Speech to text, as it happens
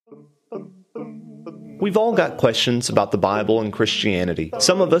We've all got questions about the Bible and Christianity.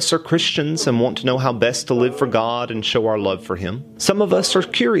 Some of us are Christians and want to know how best to live for God and show our love for Him. Some of us are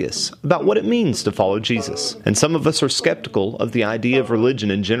curious about what it means to follow Jesus. And some of us are skeptical of the idea of religion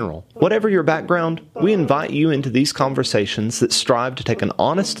in general. Whatever your background, we invite you into these conversations that strive to take an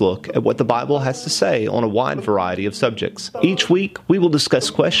honest look at what the Bible has to say on a wide variety of subjects. Each week, we will discuss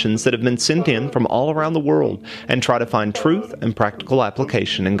questions that have been sent in from all around the world and try to find truth and practical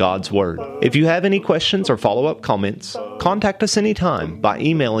application in God's Word. If you have any questions or follow-up comments, contact us anytime by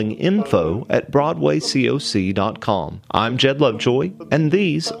emailing info@broadwaycoc.com. I'm Jed Lovejoy, and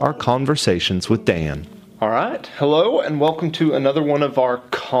these are Conversations with Dan. All right. Hello, and welcome to another one of our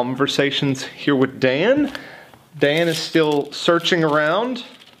conversations here with Dan. Dan is still searching around,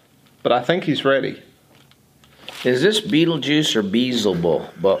 but I think he's ready. Is this Beetlejuice or Beelzebub?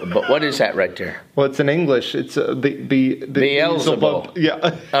 But what is that right there? Well, it's in English. It's Beelzebub.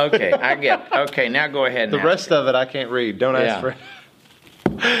 Yeah. Okay, I get it. Okay, now go ahead. The rest of it I can't read. Don't ask for it.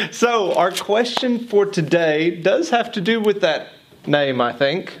 So, our question for today does have to do with that name, I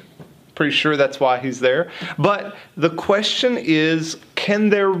think. Pretty sure that's why he's there. But the question is, can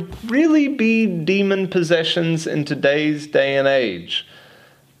there really be demon possessions in today's day and age?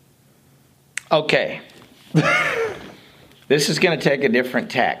 Okay. This is going to take a different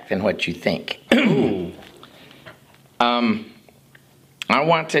tack than what you think. I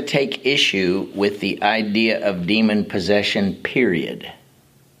want to take issue with the idea of demon possession, period.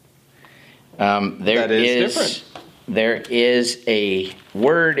 There is a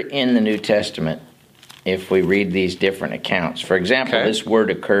word in the New Testament, if we read these different accounts. For example, this word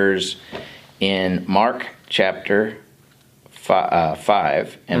occurs in Mark chapter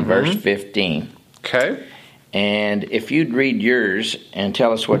 5 and verse 15. Okay. And if you'd read yours and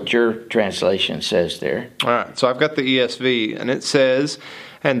tell us what your translation says there. All right, so I've got the ESV, and it says,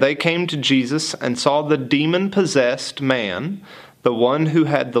 "And they came to Jesus and saw the demon-possessed man, the one who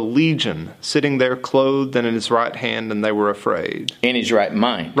had the legion, sitting there clothed and in his right hand, and they were afraid." In his right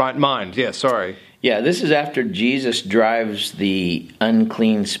mind. Right mind, yeah, sorry. Yeah, this is after Jesus drives the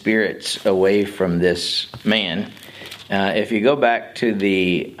unclean spirits away from this man. If you go back to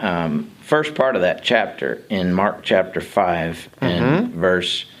the first part of that chapter in Mark chapter 5 and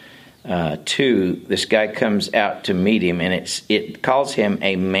verse 2, this guy comes out to meet him, and it calls him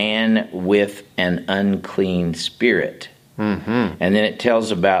a man with an unclean spirit. And then it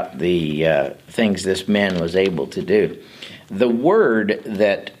tells about the things this man was able to do. The word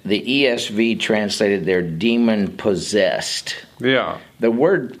that the ESV translated there, demon-possessed. Yeah. The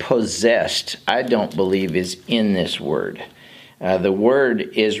word possessed, I don't believe, is in this word. The word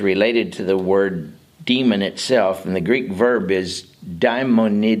is related to the word demon itself, and the Greek verb is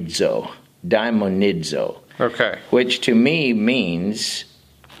daimonizo. Daimonizo. Okay. Which to me means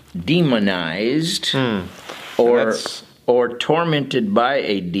demonized or tormented by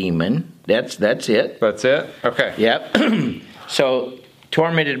a demon. That's it. That's it? Okay. Yep. So,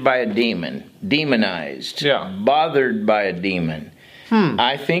 tormented by a demon, demonized, bothered by a demon.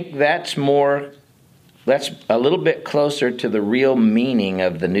 I think that's a little bit closer to the real meaning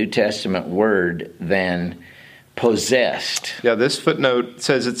of the New Testament word than possessed. Yeah, this footnote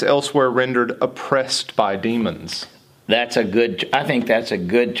says it's elsewhere rendered oppressed by demons. I think that's a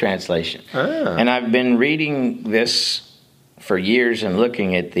good translation. And I've been reading this for years and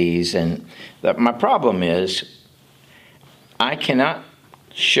looking at these, and my problem is I cannot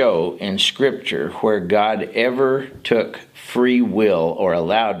show in Scripture where God ever took free will or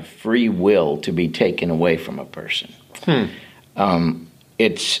allowed free will to be taken away from a person.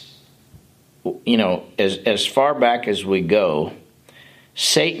 It's, as far back as we go,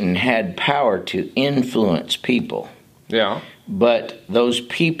 Satan had power to influence people. Yeah. But those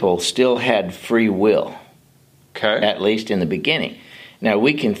people still had free will. Okay. At least in the beginning. Now,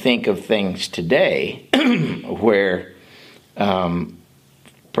 we can think of things today where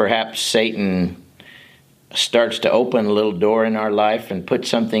perhaps Satan starts to open a little door in our life and put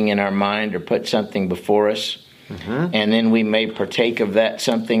something in our mind or put something before us. And then we may partake of that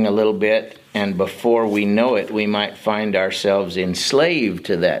something a little bit, and before we know it, we might find ourselves enslaved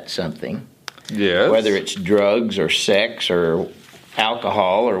to that something. Yes. Whether it's drugs or sex or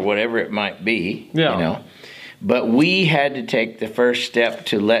alcohol or whatever it might be. Yeah. But we had to take the first step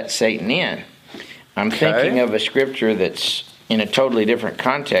to let Satan in. I'm thinking of a scripture that's in a totally different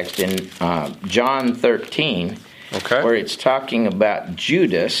context in John 13, where it's talking about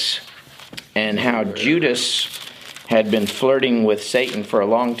Judas and how Judas had been flirting with Satan for a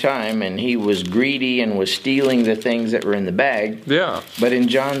long time, and he was greedy and was stealing the things that were in the bag. Yeah. But in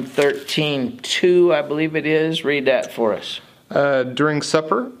John 13:2, I believe it is, read that for us. During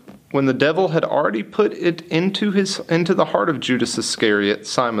supper, when the devil had already put it into the heart of Judas Iscariot,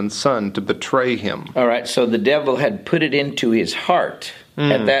 Simon's son, to betray him. All right, so the devil had put it into his heart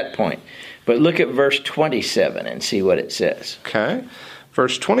at that point. But look at verse 27 and see what it says. Okay.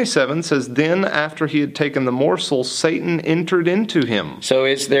 Verse 27 says, Then after he had taken the morsel, Satan entered into him. So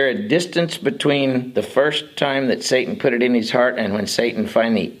is there a distance between the first time that Satan put it in his heart and when Satan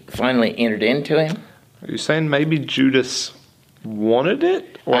finally entered into him? Are you saying maybe Judas wanted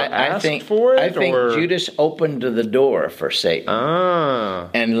it or asked for it? I think Judas opened the door for Satan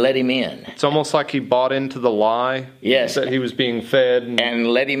and let him in. It's almost like he bought into the lie that he was being fed. And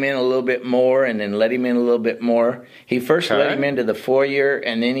let him in a little bit more and then let him in a little bit more. He first let him into the foyer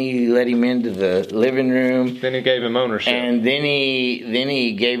and then he let him into the living room. Then he gave him ownership. And then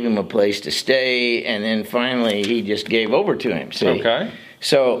he gave him a place to stay and then finally he just gave over to him. See? Okay.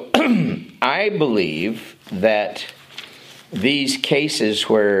 So I believe that these cases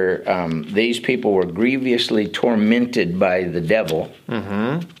where these people were grievously tormented by the devil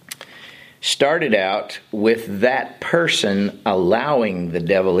started out with that person allowing the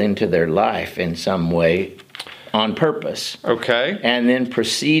devil into their life in some way on purpose. Okay. And then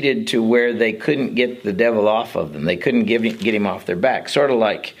proceeded to where they couldn't get the devil off of them. They couldn't get him off their back. Sort of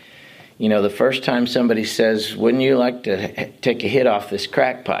like, the first time somebody says, wouldn't you like to take a hit off this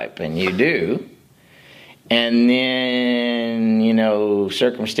crack pipe? And you do. And then,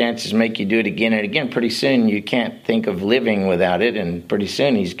 circumstances make you do it again and again. Pretty soon you can't think of living without it, and pretty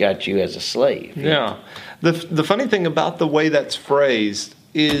soon he's got you as a slave. Yeah. The funny thing about the way that's phrased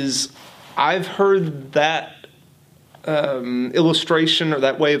is I've heard that illustration or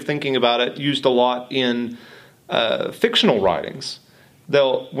that way of thinking about it used a lot in fictional writings.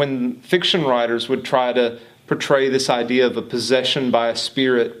 When fiction writers would try to portray this idea of a possession by a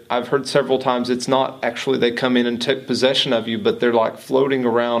spirit, I've heard several times it's not actually they come in and take possession of you, but they're like floating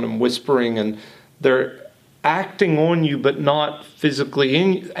around and whispering and they're acting on you but not physically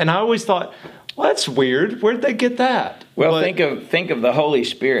in you. And I always thought, well, that's weird. Where'd they get that? Well, think of the Holy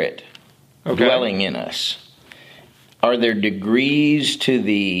Spirit dwelling in us. Are there degrees to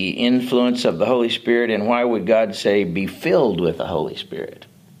the influence of the Holy Spirit, and why would God say be filled with the Holy Spirit?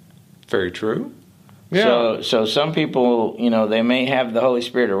 Very true. Yeah. So some people, they may have the Holy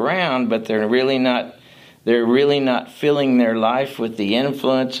Spirit around, but they're really not filling their life with the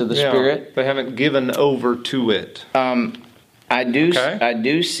influence of the Spirit. They haven't given over to it. I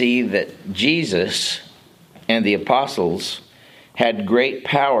do see that Jesus and the apostles had great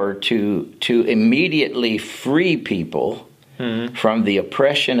power to immediately free people from the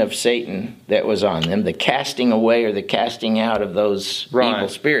oppression of Satan that was on them, the casting away or the casting out of those evil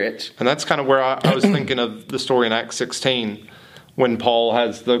spirits. And that's kind of where I was thinking of the story in Acts 16 when Paul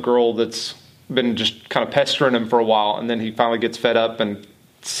has the girl that's been just kind of pestering him for a while, and then he finally gets fed up and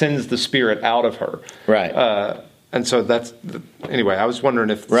sends the spirit out of her. Right. And so anyway, I was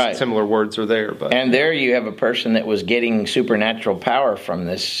wondering if similar words are there. And there you have a person that was getting supernatural power from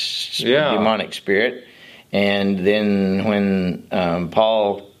this demonic spirit. And then when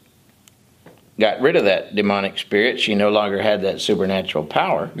Paul got rid of that demonic spirit, she no longer had that supernatural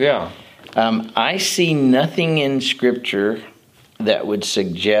power. Yeah. I see nothing in Scripture that would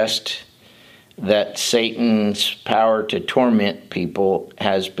suggest that Satan's power to torment people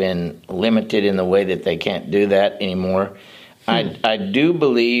has been limited in the way that they can't do that anymore. I do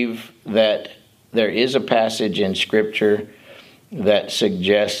believe that there is a passage in Scripture that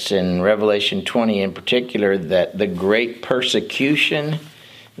suggests in Revelation 20 in particular that the great persecution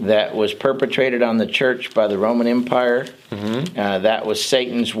that was perpetrated on the church by the Roman Empire, that was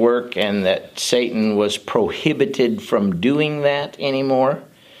Satan's work, and that Satan was prohibited from doing that anymore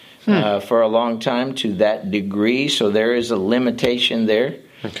for a long time to that degree. So there is a limitation there.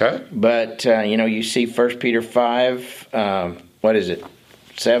 Okay. But, you see 1 Peter 5,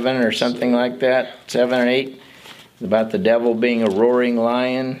 7 or something like that, 7 or 8, about the devil being a roaring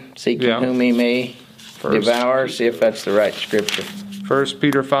lion, seeking whom he may devour. See if that's the right scripture. 1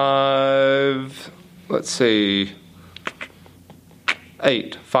 Peter 5, let's see,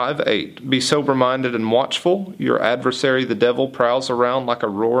 5:8. Be sober-minded and watchful. Your adversary, the devil, prowls around like a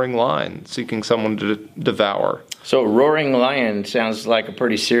roaring lion, seeking someone to devour. So roaring lion sounds like a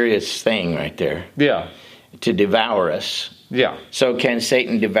pretty serious thing right there. Yeah. To devour us. Yeah. So can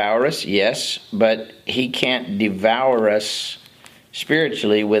Satan devour us? Yes, but he can't devour us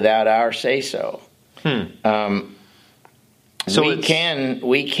spiritually without our say-so. So we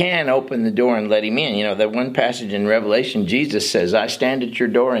can open the door and let him in. That one passage in Revelation, Jesus says, I stand at your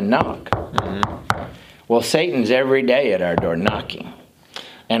door and knock. Well, Satan's every day at our door knocking.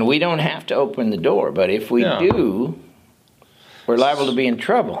 And we don't have to open the door, but if we do, we're liable to be in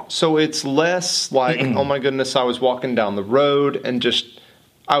trouble. So it's less like, oh my goodness, I was walking down the road and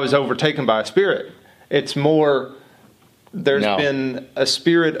I was overtaken by a spirit. It's more, there's been a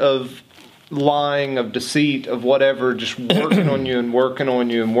spirit of lying, of deceit, of whatever, just working on you and working on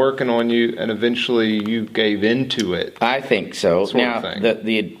you and working on you, and eventually you gave into it. I think so. Now,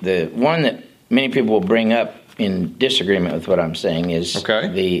 the one that many people will bring up in disagreement with what I'm saying is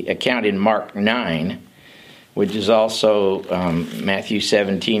the account in Mark 9, which is also Matthew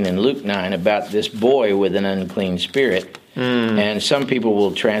 17 and Luke 9, about this boy with an unclean spirit. And some people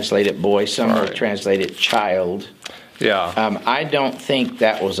will translate it boy, some will translate it child. Yeah. I don't think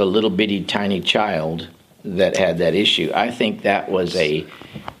that was a little bitty tiny child that had that issue. I think that was a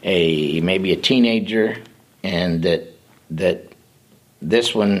maybe a teenager, and that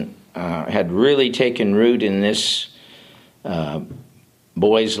this one had really taken root in this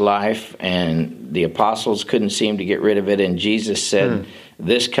boy's life, and the apostles couldn't seem to get rid of it, and Jesus said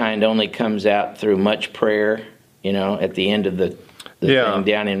this kind only comes out through much prayer, at the end of the thing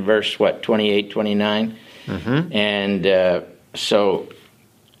down in verse 28, 29. And so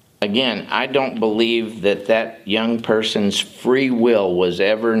again, I don't believe that young person's free will was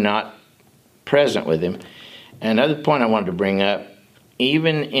ever not present with him. Another point I wanted to bring up,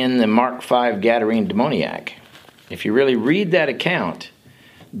 even in the Mark 5 Gadarene demoniac, if you really read that account,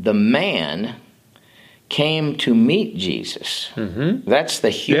 the man came to meet Jesus. That's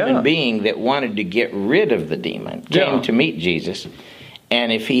the human being that wanted to get rid of the demon, came to meet Jesus.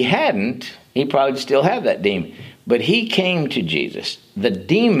 And if he hadn't, he probably still have that demon. But he came to Jesus. The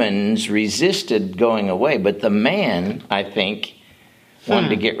demons resisted going away, but the man, I think, wanted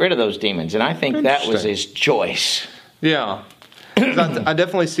to get rid of those demons. And I think that was his choice. Yeah. I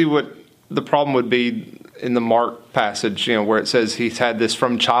definitely see what the problem would be in the Mark passage, where it says he's had this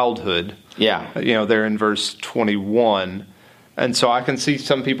from childhood. Yeah. There in verse 21. And so I can see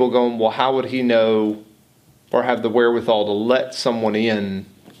some people going, well, how would he know or have the wherewithal to let someone in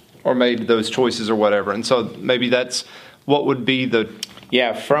or made those choices or whatever? And so maybe that's what would be the...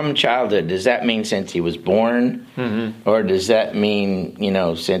 Yeah, from childhood. Does that mean since he was born? Or does that mean,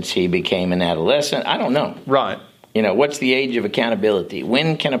 since he became an adolescent? I don't know. Right. What's the age of accountability?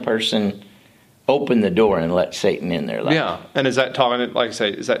 When can a person open the door and let Satan in their life? Yeah, and is that talking, like I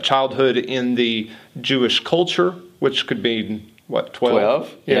say, is that childhood in the Jewish culture, which could be,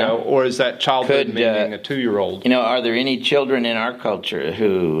 12? 12, or is that childhood meaning a 2-year-old? Are there any children in our culture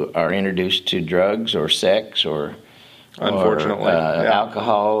who are introduced to drugs or sex or unfortunately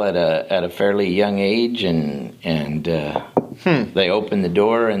alcohol at a fairly young age, and they open the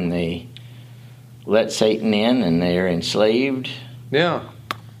door and they let Satan in and they're enslaved? Yeah.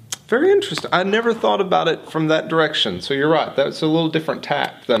 Very interesting. I never thought about it from that direction. So you're right. That's a little different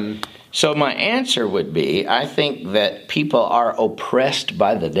tack than... So my answer would be, I think that people are oppressed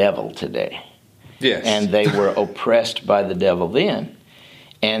by the devil today. Yes. And they were oppressed by the devil then.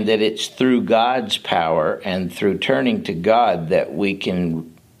 And that it's through God's power and through turning to God that we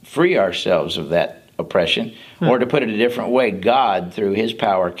can free ourselves of that oppression. Or to put it a different way, God, through his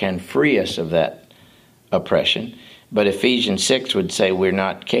power, can free us of that oppression. But Ephesians 6 would say we're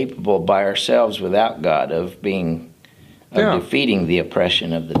not capable by ourselves without God of defeating the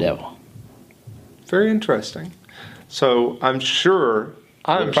oppression of the devil. Very interesting. So I'm sure...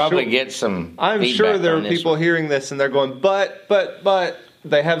 We'll probably get some I'm sure there are people hearing this and they're going, but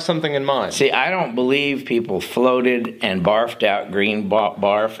they have something in mind. See, I don't believe people floated and barfed out green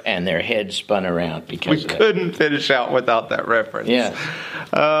barf and their heads spun around because we couldn't finish out without that reference. Yeah.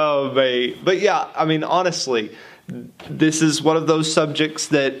 Oh, mate. But yeah, I mean, honestly, this is one of those subjects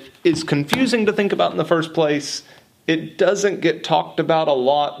that is confusing to think about in the first place. It doesn't get talked about a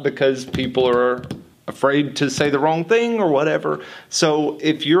lot because people are afraid to say the wrong thing or whatever. So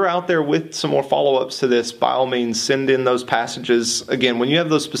if you're out there with some more follow-ups to this, by all means, send in those passages. Again, when you have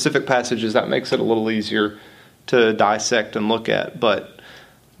those specific passages, that makes it a little easier to dissect and look at. But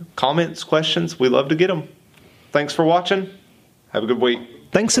comments, questions, we love to get them. Thanks for watching. Have a good week.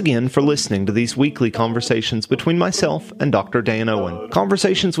 Thanks again for listening to these weekly conversations between myself and Dr. Dan Owen.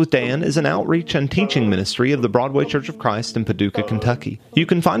 Conversations with Dan is an outreach and teaching ministry of the Broadway Church of Christ in Paducah, Kentucky. You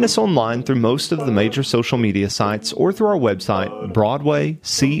can find us online through most of the major social media sites or through our website,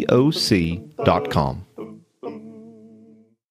 BroadwayCoc.com.